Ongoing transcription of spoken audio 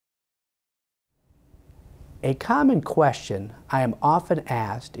A common question I am often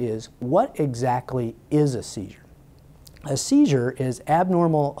asked is, what exactly is a seizure? A seizure is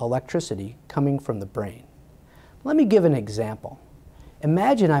abnormal electricity coming from the brain. Let me give an example.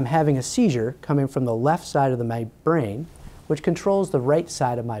 Imagine I'm having a seizure coming from the left side of my brain, which controls the right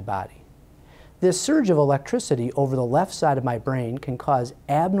side of my body. This surge of electricity over the left side of my brain can cause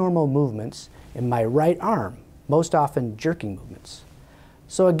abnormal movements in my right arm, most often jerking movements.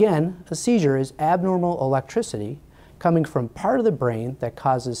 So again, a seizure is abnormal electricity coming from part of the brain that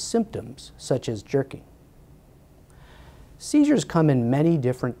causes symptoms such as jerking. Seizures come in many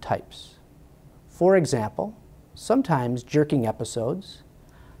different types. For example, sometimes jerking episodes.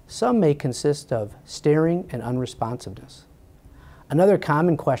 Some may consist of staring and unresponsiveness. Another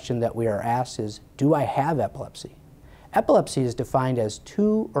common question that we are asked is, do I have epilepsy? Epilepsy is defined as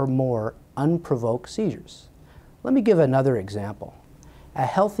 2 or more unprovoked seizures. Let me give another example. A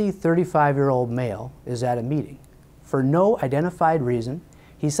healthy 35-year-old male is at a meeting. For no identified reason,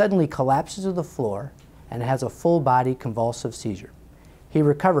 he suddenly collapses to the floor and has a full-body convulsive seizure. He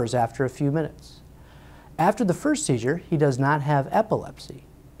recovers after a few minutes. After the first seizure, he does not have epilepsy.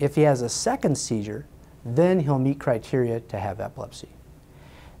 If he has a second seizure, then he'll meet criteria to have epilepsy.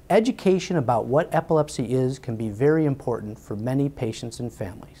 Education about what epilepsy is can be very important for many patients and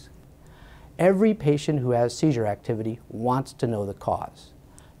families. Every patient who has seizure activity wants to know the cause.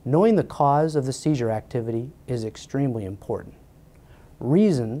 Knowing the cause of the seizure activity is extremely important.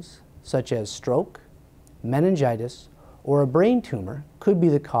 Reasons such as stroke, meningitis, or a brain tumor could be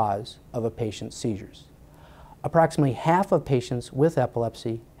the cause of a patient's seizures. Approximately half of patients with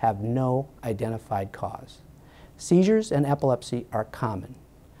epilepsy have no identified cause. Seizures and epilepsy are common.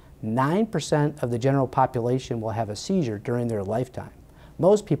 9% of the general population will have a seizure during their lifetime.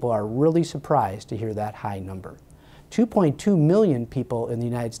 Most people are really surprised to hear that high number. 2.2 million people in the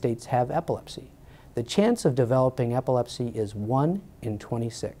United States have epilepsy. The chance of developing epilepsy is 1 in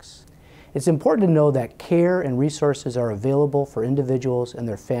 26. It's important to know that care and resources are available for individuals and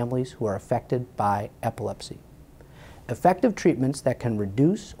their families who are affected by epilepsy. Effective treatments that can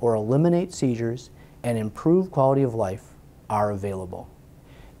reduce or eliminate seizures and improve quality of life are available.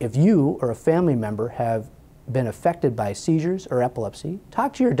 If you or a family member have been affected by seizures or epilepsy,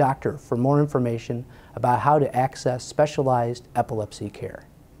 talk to your doctor for more information about how to access specialized epilepsy care.